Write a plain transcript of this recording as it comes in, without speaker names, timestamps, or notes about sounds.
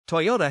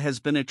Toyota has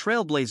been a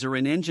trailblazer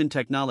in engine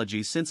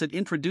technology since it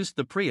introduced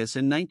the Prius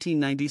in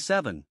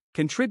 1997,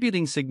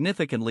 contributing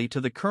significantly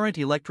to the current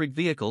electric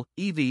vehicle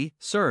 (EV)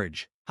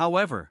 surge.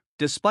 However,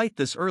 despite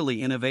this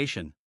early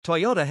innovation,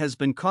 Toyota has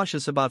been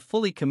cautious about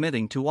fully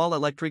committing to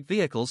all-electric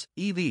vehicles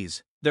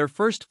 (EVs). Their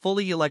first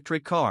fully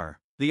electric car,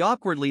 the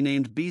awkwardly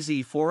named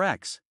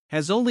bZ4X,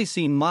 has only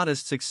seen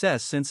modest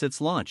success since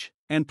its launch,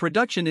 and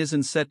production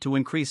isn't set to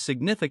increase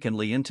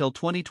significantly until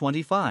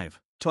 2025.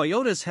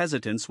 Toyota's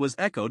hesitance was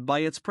echoed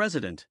by its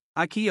president,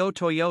 Akio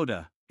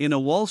Toyoda, in a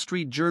Wall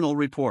Street Journal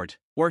report,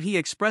 where he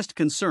expressed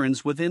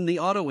concerns within the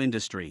auto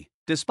industry.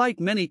 Despite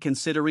many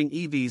considering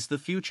EVs the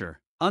future,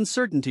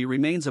 uncertainty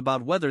remains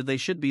about whether they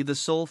should be the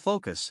sole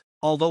focus.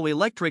 Although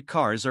electric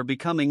cars are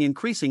becoming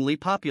increasingly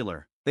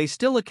popular, they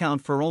still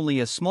account for only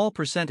a small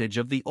percentage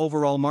of the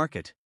overall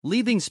market,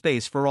 leaving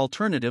space for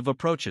alternative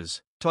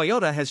approaches.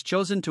 Toyota has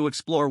chosen to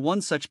explore one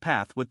such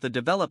path with the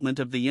development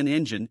of the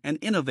IN-engine, an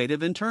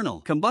innovative internal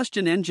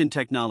combustion engine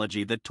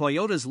technology that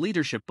Toyota's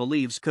leadership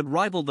believes could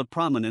rival the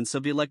prominence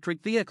of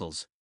electric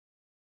vehicles.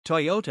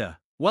 Toyota,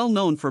 well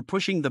known for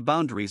pushing the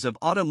boundaries of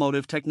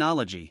automotive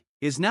technology,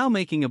 is now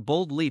making a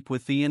bold leap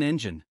with the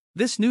IN-engine.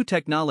 This new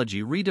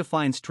technology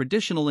redefines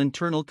traditional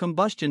internal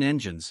combustion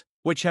engines,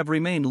 which have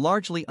remained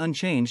largely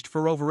unchanged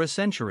for over a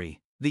century.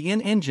 The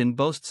IN-engine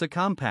boasts a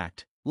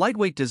compact,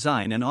 lightweight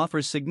design and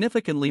offers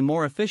significantly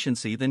more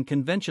efficiency than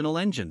conventional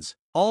engines,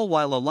 all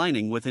while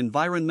aligning with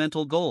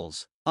environmental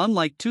goals.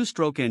 Unlike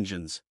two-stroke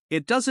engines,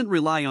 it doesn't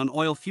rely on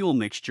oil-fuel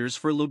mixtures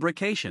for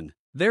lubrication,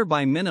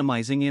 thereby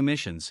minimizing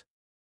emissions.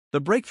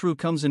 The breakthrough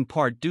comes in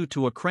part due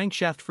to a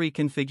crankshaft-free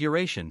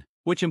configuration,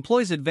 which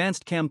employs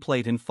advanced cam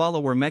plate and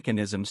follower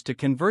mechanisms to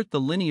convert the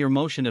linear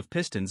motion of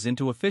pistons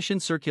into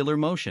efficient circular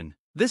motion.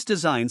 This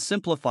design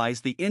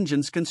simplifies the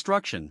engine's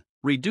construction,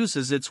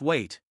 reduces its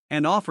weight,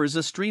 and offers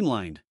a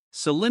streamlined,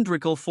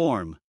 cylindrical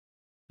form.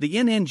 The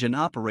IN-engine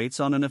operates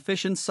on an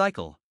efficient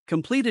cycle,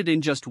 completed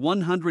in just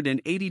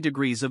 180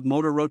 degrees of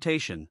motor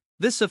rotation.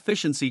 This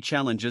efficiency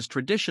challenges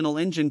traditional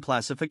engine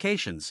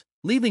classifications,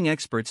 leaving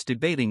experts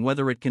debating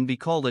whether it can be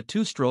called a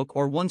two-stroke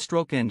or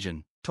one-stroke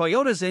engine.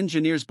 Toyota's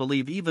engineers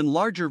believe even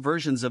larger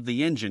versions of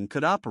the engine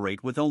could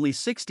operate with only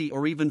 60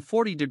 or even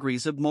 40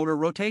 degrees of motor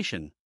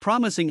rotation,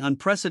 promising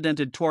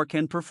unprecedented torque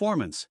and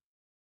performance.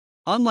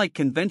 Unlike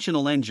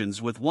conventional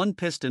engines with one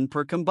piston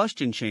per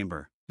combustion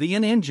chamber, the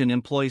IN-engine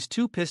employs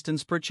two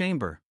pistons per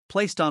chamber,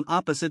 placed on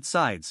opposite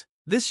sides.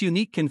 This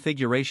unique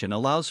configuration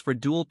allows for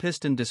dual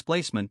piston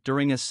displacement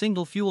during a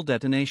single fuel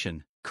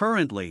detonation.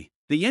 Currently,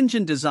 the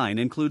engine design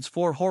includes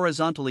 4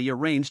 horizontally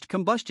arranged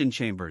combustion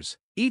chambers,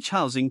 each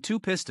housing 2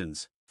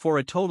 pistons, for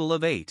a total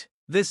of 8.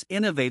 This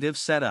innovative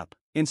setup,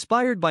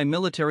 inspired by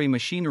military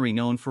machinery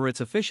known for its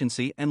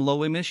efficiency and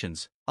low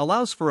emissions,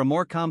 allows for a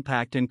more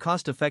compact and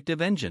cost-effective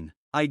engine,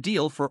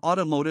 ideal for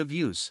automotive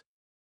use.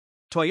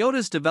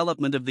 Toyota's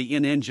development of the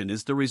IN-engine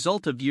is the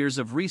result of years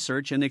of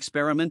research and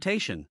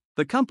experimentation.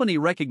 The company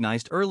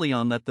recognized early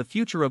on that the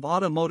future of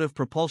automotive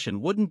propulsion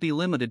wouldn't be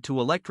limited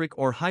to electric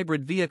or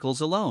hybrid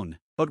vehicles alone,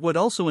 but would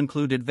also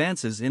include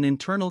advances in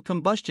internal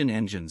combustion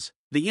engines.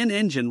 The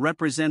IN-engine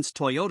represents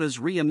Toyota's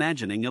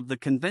reimagining of the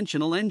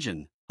conventional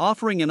engine,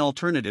 offering an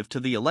alternative to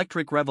the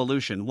electric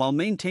revolution while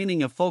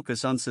maintaining a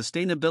focus on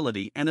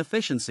sustainability and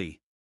efficiency.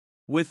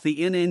 With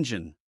the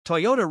IN-engine,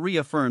 Toyota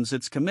reaffirms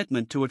its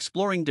commitment to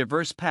exploring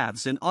diverse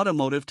paths in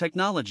automotive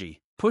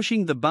technology,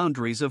 pushing the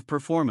boundaries of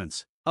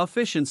performance,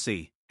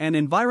 efficiency, and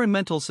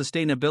environmental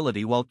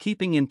sustainability while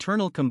keeping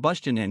internal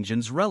combustion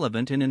engines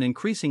relevant in an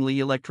increasingly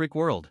electric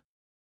world.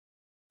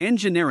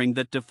 Engineering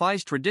that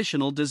defies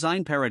traditional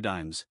design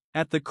paradigms.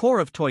 At the core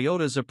of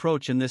Toyota's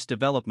approach in this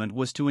development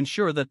was to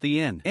ensure that the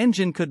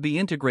IN-engine could be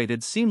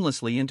integrated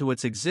seamlessly into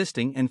its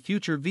existing and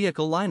future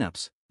vehicle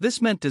lineups. This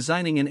meant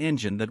designing an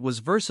engine that was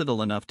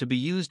versatile enough to be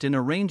used in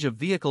a range of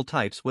vehicle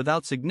types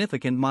without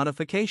significant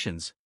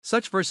modifications.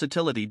 Such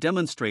versatility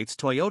demonstrates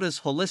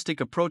Toyota's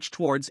holistic approach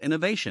towards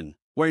innovation,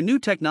 where new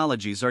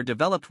technologies are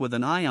developed with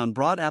an eye on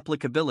broad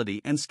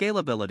applicability and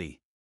scalability.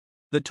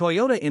 The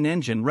Toyota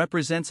IN-engine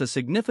represents a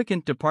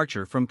significant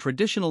departure from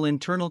traditional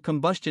internal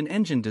combustion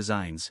engine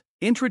designs,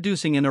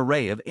 introducing an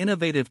array of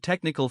innovative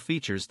technical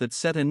features that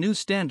set a new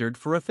standard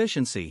for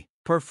efficiency,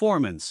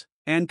 performance,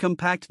 and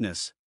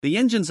compactness. The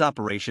engine's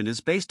operation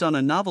is based on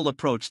a novel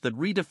approach that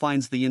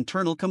redefines the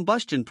internal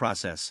combustion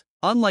process.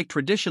 Unlike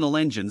traditional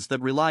engines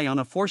that rely on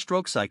a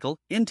 4-stroke cycle,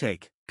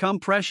 intake,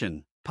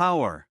 compression,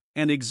 power,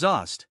 and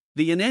exhaust,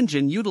 the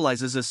IN-engine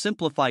utilizes a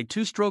simplified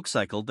 2-stroke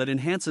cycle that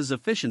enhances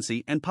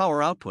efficiency and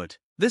power output.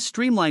 This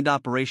streamlined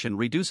operation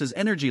reduces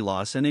energy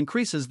loss and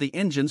increases the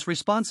engine's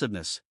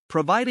responsiveness,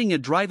 providing a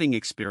driving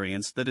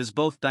experience that is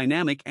both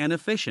dynamic and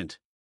efficient.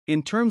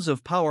 In terms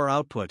of power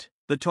output,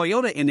 the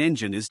Toyota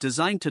IN-engine is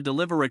designed to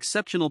deliver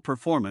exceptional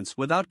performance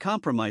without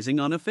compromising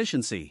on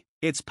efficiency.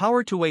 Its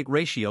power-to-weight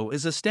ratio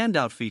is a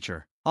standout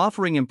feature,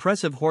 offering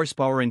impressive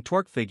horsepower and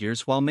torque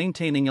figures while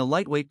maintaining a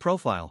lightweight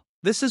profile.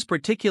 This is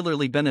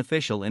particularly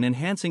beneficial in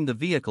enhancing the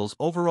vehicle's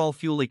overall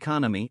fuel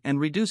economy and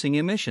reducing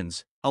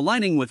emissions,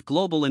 aligning with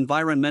global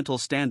environmental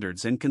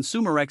standards and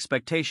consumer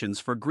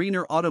expectations for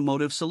greener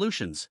automotive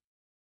solutions.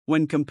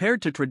 When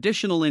compared to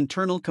traditional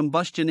internal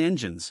combustion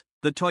engines,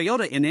 the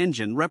Toyota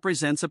in-engine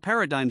represents a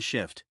paradigm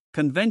shift.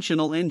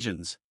 Conventional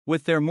engines,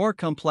 with their more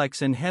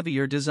complex and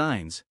heavier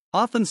designs,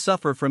 often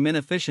suffer from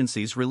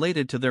inefficiencies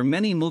related to their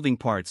many moving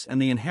parts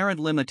and the inherent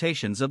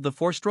limitations of the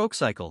four-stroke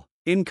cycle.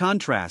 In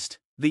contrast,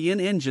 the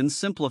in-engine's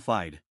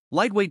simplified,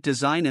 lightweight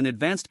design and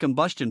advanced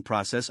combustion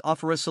process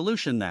offer a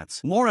solution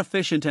that's more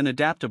efficient and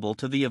adaptable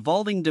to the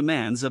evolving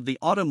demands of the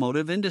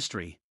automotive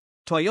industry.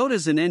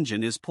 Toyota's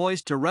in-engine is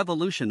poised to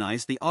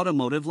revolutionize the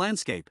automotive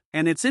landscape,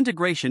 and its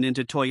integration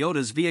into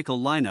Toyota's vehicle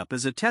lineup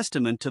is a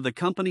testament to the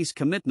company's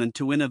commitment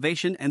to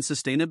innovation and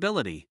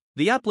sustainability.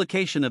 The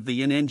application of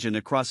the in-engine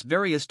across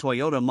various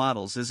Toyota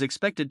models is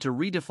expected to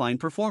redefine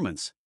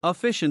performance,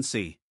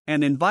 efficiency,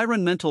 and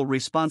environmental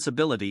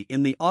responsibility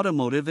in the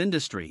automotive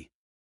industry.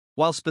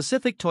 While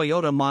specific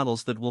Toyota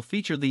models that will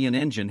feature the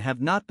in-engine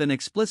have not been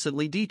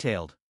explicitly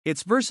detailed,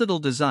 its versatile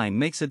design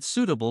makes it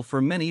suitable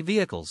for many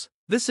vehicles.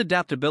 This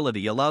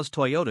adaptability allows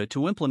Toyota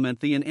to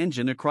implement the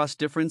in-engine across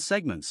different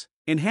segments,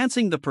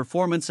 enhancing the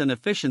performance and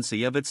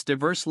efficiency of its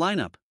diverse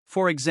lineup.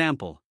 For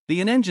example, the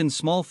in-engine's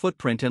small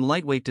footprint and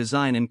lightweight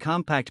design in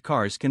compact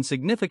cars can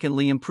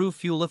significantly improve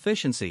fuel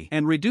efficiency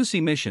and reduce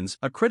emissions,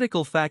 a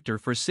critical factor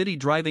for city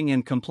driving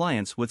and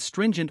compliance with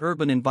stringent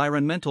urban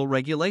environmental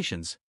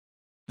regulations.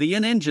 The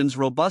in-engine's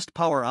robust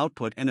power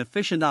output and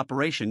efficient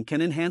operation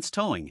can enhance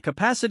towing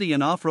capacity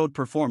and off-road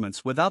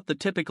performance without the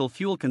typical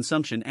fuel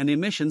consumption and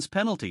emissions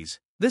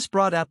penalties. This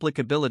broad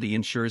applicability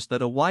ensures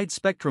that a wide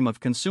spectrum of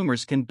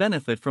consumers can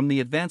benefit from the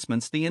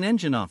advancements the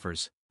in-engine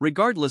offers,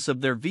 regardless of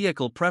their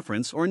vehicle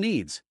preference or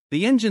needs.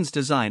 The engine's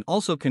design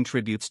also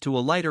contributes to a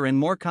lighter and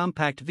more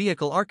compact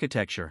vehicle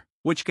architecture,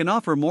 which can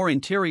offer more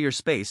interior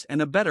space and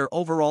a better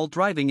overall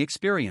driving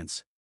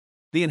experience.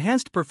 The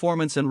enhanced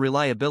performance and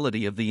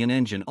reliability of the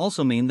in-engine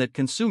also mean that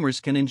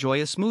consumers can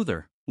enjoy a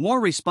smoother, more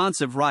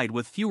responsive ride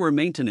with fewer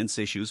maintenance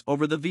issues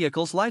over the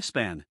vehicle's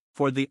lifespan.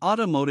 For the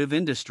automotive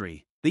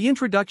industry, the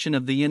introduction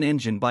of the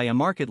in-engine by a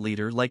market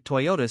leader like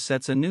Toyota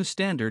sets a new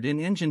standard in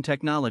engine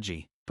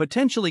technology,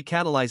 potentially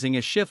catalyzing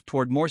a shift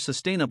toward more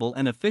sustainable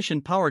and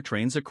efficient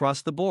powertrains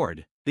across the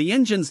board. The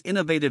engine's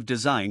innovative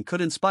design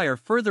could inspire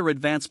further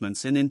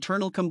advancements in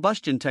internal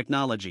combustion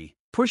technology,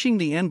 pushing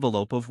the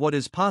envelope of what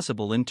is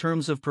possible in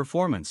terms of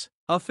performance,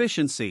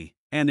 efficiency,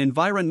 and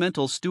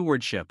environmental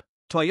stewardship.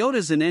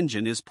 Toyota's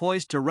in-engine is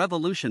poised to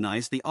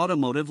revolutionize the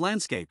automotive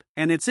landscape,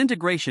 and its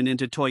integration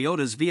into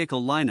Toyota's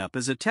vehicle lineup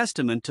is a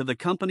testament to the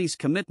company's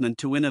commitment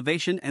to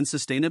innovation and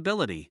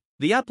sustainability.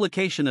 The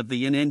application of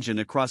the in-engine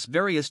across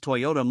various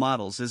Toyota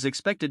models is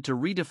expected to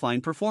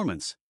redefine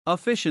performance,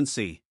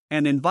 efficiency,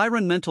 and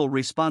environmental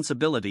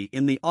responsibility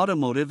in the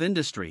automotive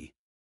industry.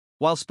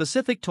 While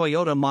specific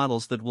Toyota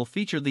models that will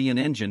feature the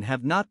in-engine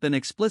have not been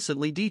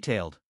explicitly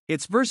detailed,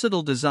 its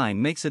versatile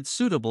design makes it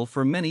suitable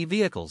for many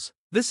vehicles.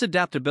 This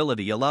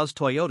adaptability allows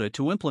Toyota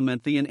to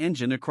implement the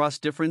in-engine across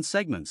different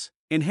segments,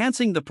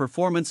 enhancing the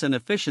performance and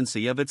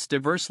efficiency of its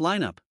diverse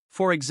lineup.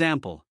 For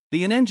example,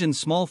 the in-engine's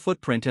small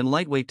footprint and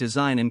lightweight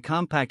design in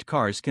compact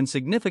cars can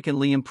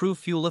significantly improve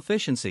fuel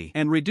efficiency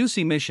and reduce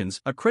emissions,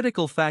 a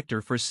critical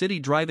factor for city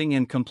driving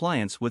and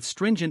compliance with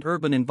stringent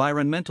urban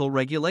environmental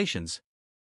regulations.